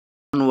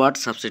One word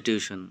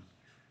substitution.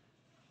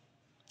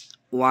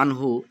 One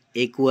who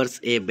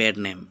acquires a bad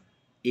name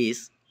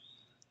is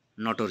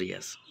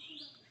notorious.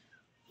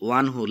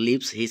 One who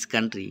leaves his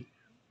country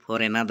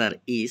for another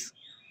is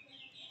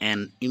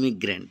an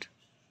immigrant.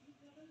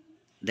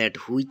 That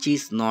which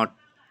is not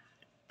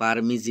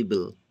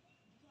permissible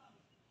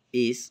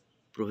is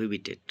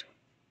prohibited.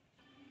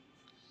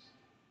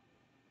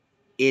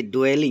 A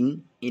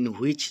dwelling in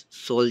which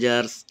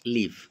soldiers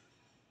live.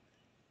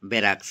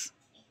 Barracks.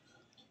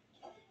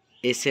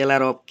 A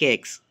seller of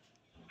cakes.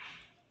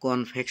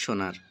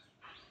 Confectioner.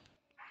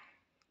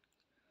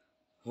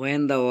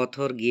 When the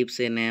author gives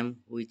a name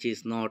which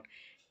is not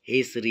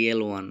his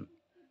real one,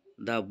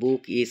 the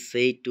book is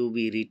said to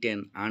be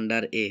written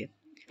under a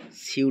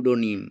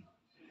pseudonym.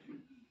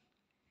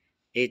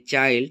 A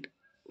child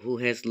who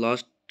has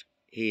lost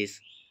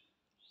his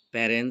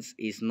parents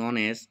is known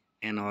as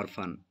an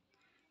orphan.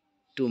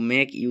 To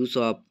make use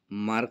of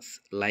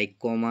marks like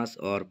commas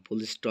or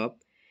full stop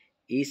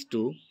is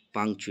to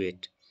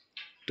punctuate.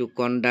 To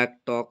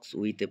conduct talks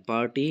with a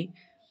party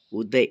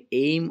with the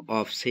aim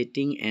of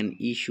setting an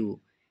issue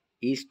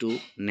is to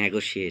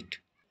negotiate.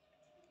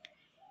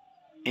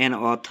 An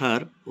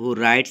author who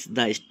writes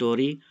the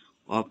story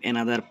of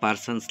another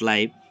person's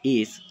life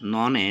is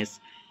known as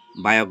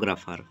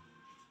biographer.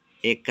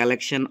 A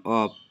collection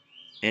of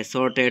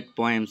assorted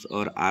poems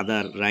or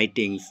other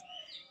writings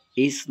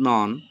is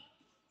known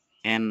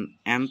an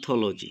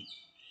anthology.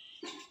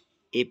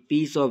 A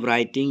piece of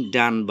writing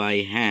done by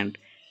hand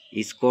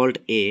is called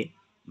a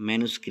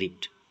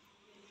manuscript.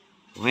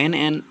 When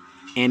an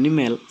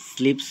animal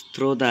sleeps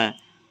through the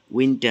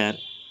winter,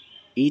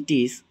 it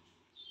is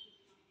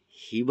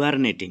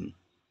hibernating.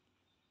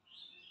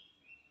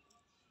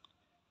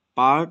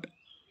 Part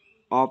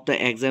of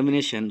the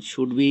examination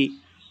should be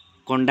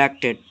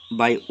conducted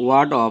by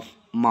word of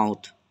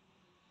mouth,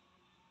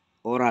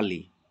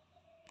 orally.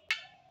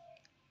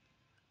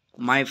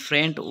 My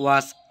friend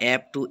was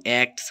apt to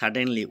act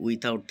suddenly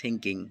without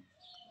thinking,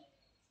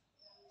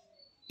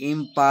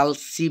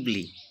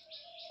 impulsively.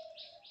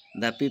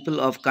 The people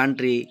of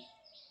country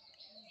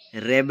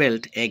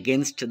rebelled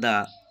against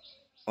the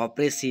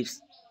oppressive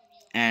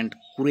and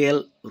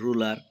cruel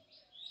ruler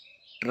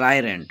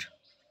tyrant.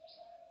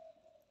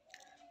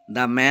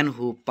 The man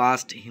who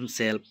passed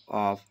himself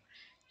off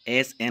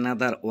as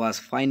another was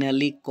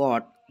finally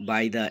caught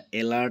by the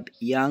alert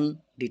young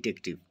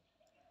detective.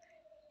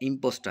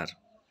 Impostor.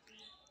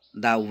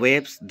 The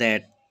waves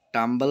that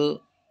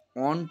tumble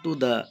onto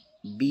the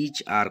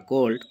beach are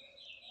called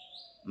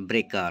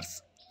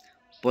breakers.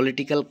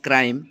 Political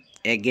crime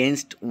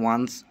against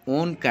one's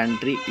own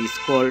country is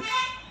called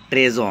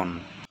treason.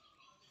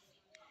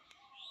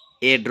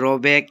 A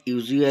drawback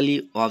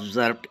usually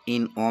observed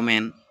in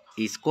omen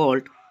is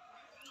called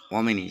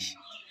womanish.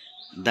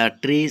 The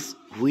trees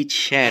which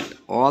shed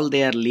all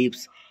their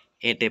leaves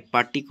at a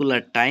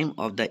particular time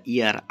of the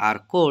year are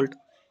called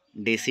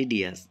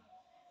deciduous.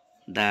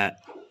 The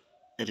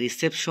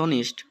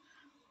receptionist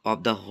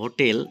of the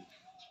hotel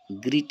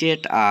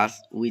greeted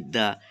us with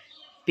the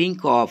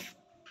pink of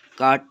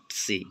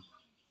courtesy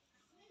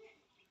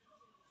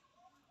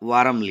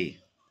warmly.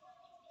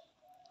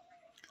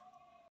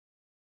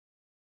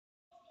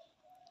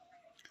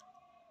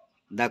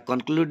 The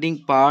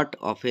concluding part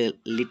of a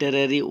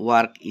literary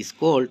work is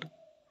called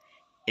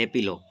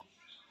epilogue.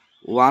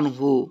 One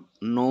who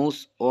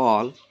knows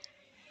all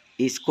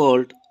is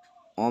called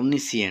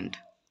omniscient.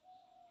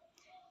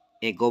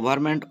 A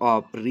government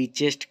of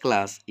richest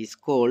class is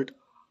called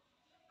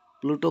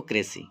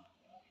plutocracy.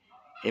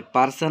 A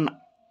person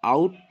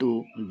out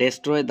to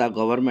destroy the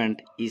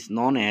government is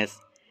known as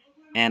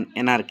an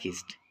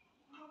anarchist.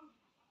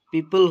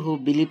 People who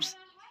believe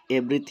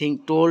everything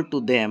told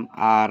to them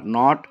are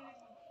not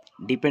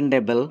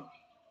dependable,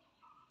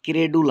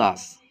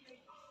 credulous.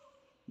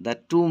 The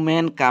two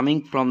men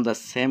coming from the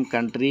same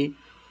country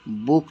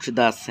booked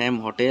the same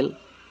hotel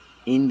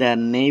in the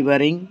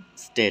neighboring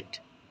state.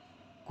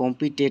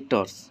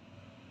 Competitors.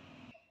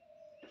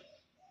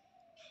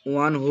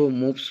 One who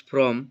moves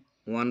from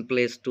one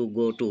place to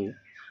go to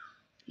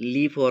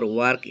live or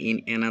work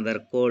in another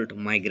called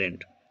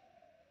migrant.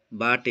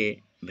 But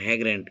a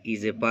vagrant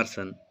is a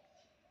person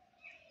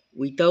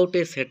without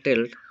a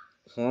settled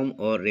home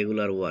or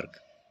regular work.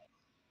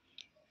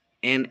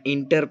 An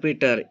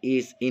interpreter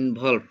is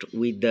involved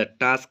with the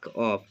task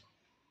of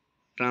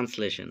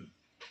translation.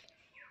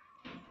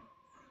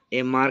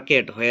 A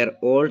market where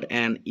old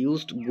and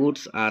used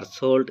goods are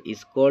sold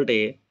is called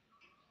a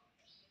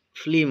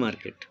flea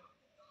market.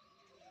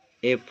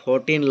 A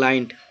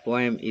 14-lined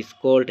poem is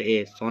called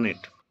a sonnet.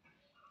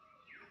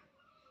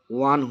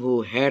 One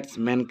who hates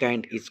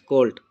mankind is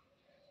called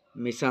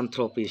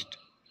misanthropist.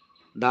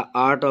 The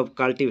art of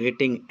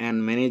cultivating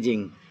and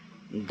managing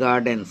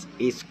gardens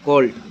is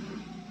called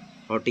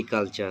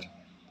horticulture.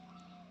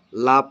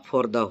 Love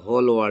for the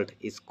whole world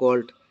is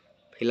called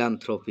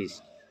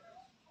philanthropist.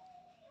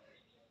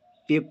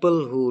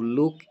 People who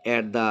look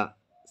at the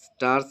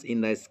stars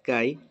in the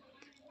sky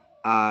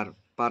are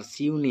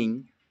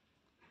pursuing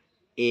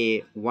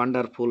a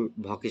wonderful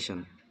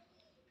vocation.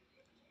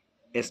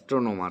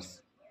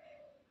 Astronomers.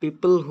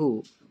 People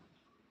who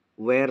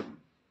were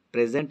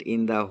present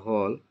in the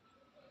hall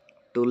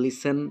to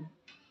listen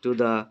to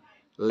the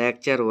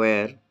lecture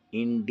were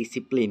in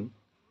discipline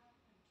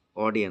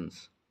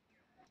audience.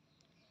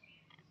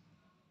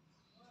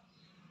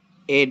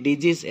 A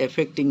disease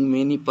affecting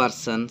many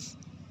persons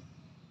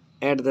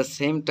at the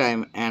same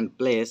time and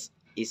place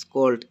is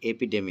called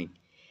epidemic.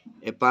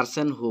 A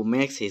person who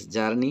makes his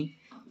journey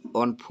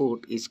on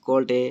foot is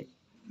called a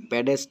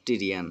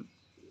pedestrian.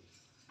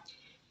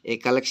 A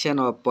collection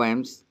of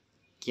poems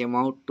came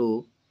out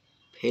to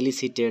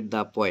felicitate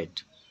the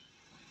poet.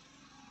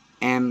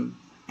 An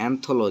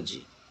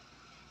anthology.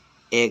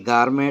 A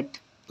garment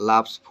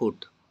loves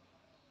food.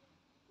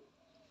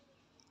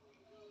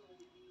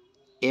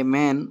 A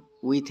man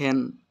with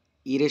an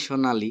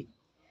irrationally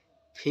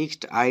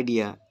fixed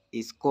idea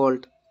is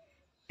called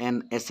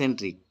an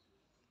eccentric.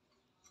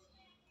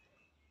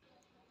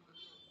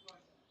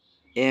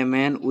 A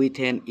man with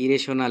an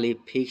irrationally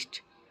fixed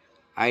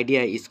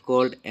idea is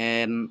called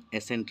an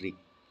eccentric.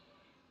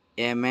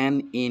 A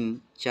man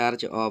in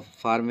charge of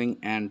farming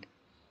and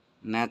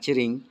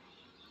nurturing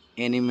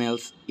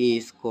animals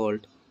is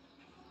called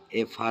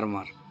a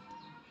farmer.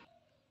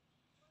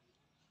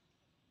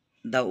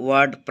 The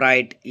word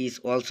pride is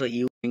also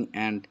using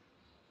and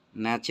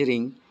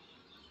nurturing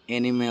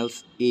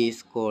animals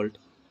is called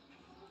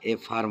a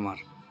farmer.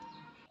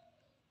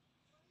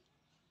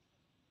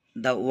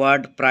 The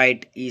word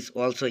pride is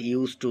also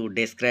used to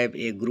describe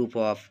a group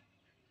of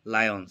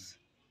lions.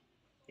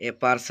 A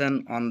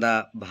person on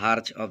the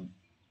verge of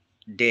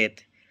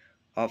death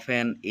of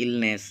an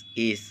illness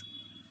is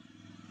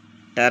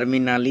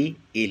terminally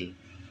ill.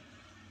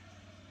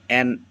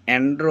 An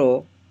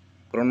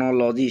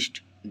endocrinologist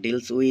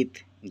deals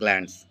with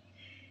glands.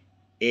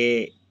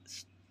 A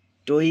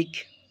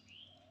stoic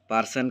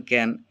person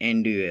can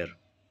endure.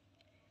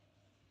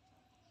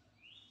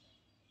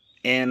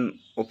 An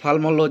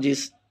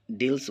ophthalmologist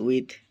deals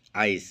with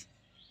eyes.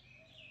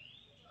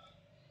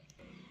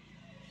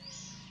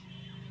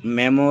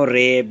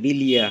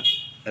 Memorabilia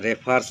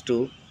refers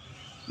to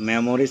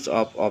memories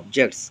of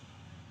objects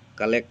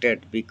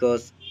collected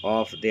because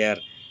of their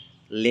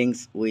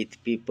links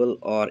with people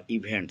or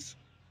events.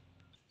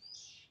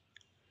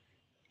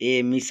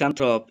 A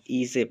misanthrope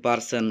is a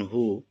person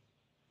who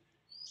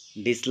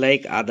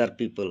dislikes other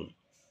people.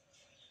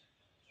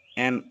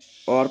 An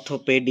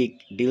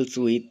orthopedic deals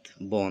with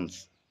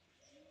bones.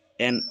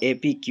 An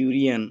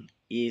Epicurean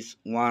is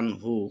one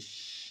who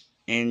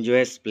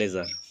enjoys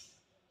pleasure.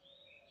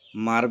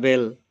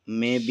 Marble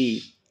may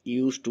be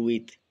used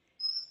with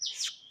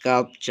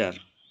sculpture.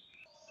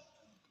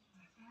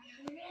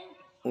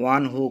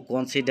 One who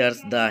considers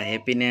the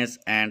happiness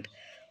and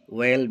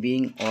well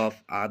being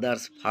of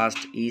others first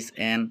is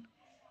an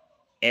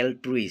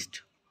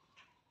altruist.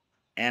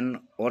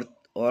 An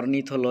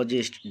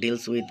ornithologist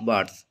deals with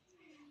birds.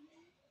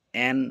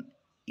 An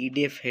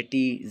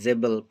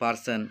indefatigable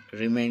person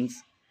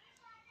remains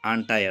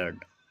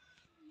untired.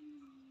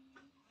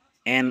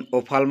 An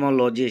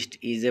ophthalmologist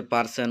is a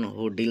person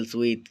who deals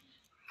with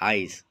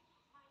eyes.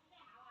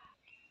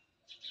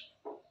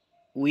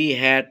 We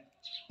had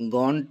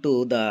gone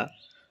to the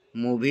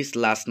movies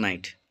last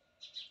night.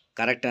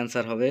 Correct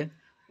answer হবে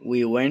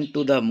we went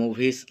to the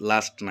movies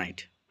last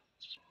night.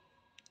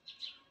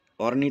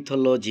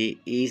 Ornithology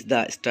is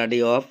the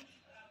study of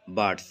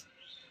birds.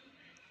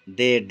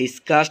 They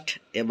discussed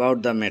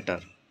about the matter.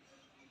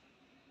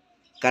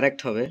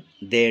 Correct হবে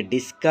they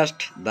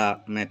discussed the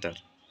matter.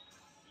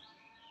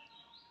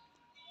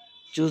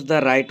 Choose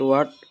the right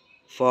word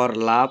for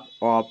love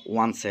of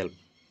oneself.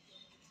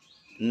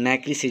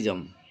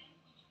 Narcissism.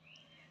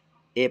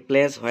 A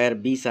place where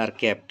bees are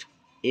kept.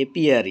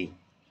 Apiary.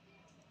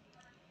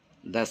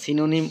 The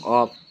synonym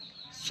of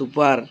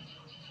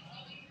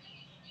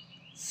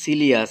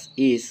supercilious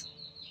is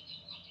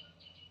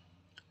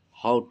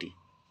haughty.